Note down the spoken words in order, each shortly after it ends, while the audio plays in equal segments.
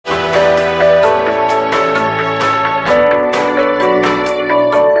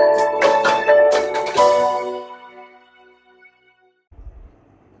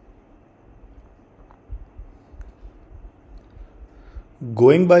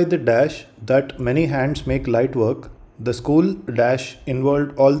Going by the dash that many hands make light work, the school dash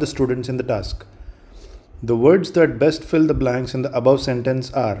involved all the students in the task. The words that best fill the blanks in the above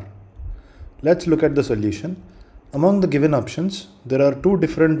sentence are. Let's look at the solution. Among the given options, there are two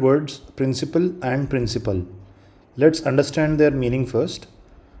different words, principle and principle. Let's understand their meaning first.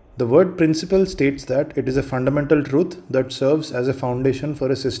 The word principle states that it is a fundamental truth that serves as a foundation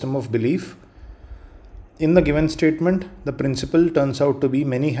for a system of belief. In the given statement, the principle turns out to be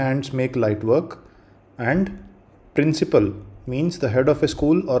many hands make light work, and principal means the head of a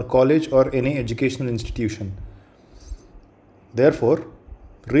school or college or any educational institution. Therefore,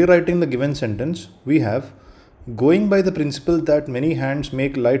 rewriting the given sentence, we have going by the principle that many hands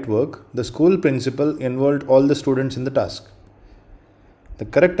make light work, the school principal involved all the students in the task. The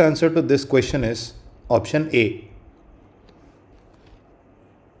correct answer to this question is option A.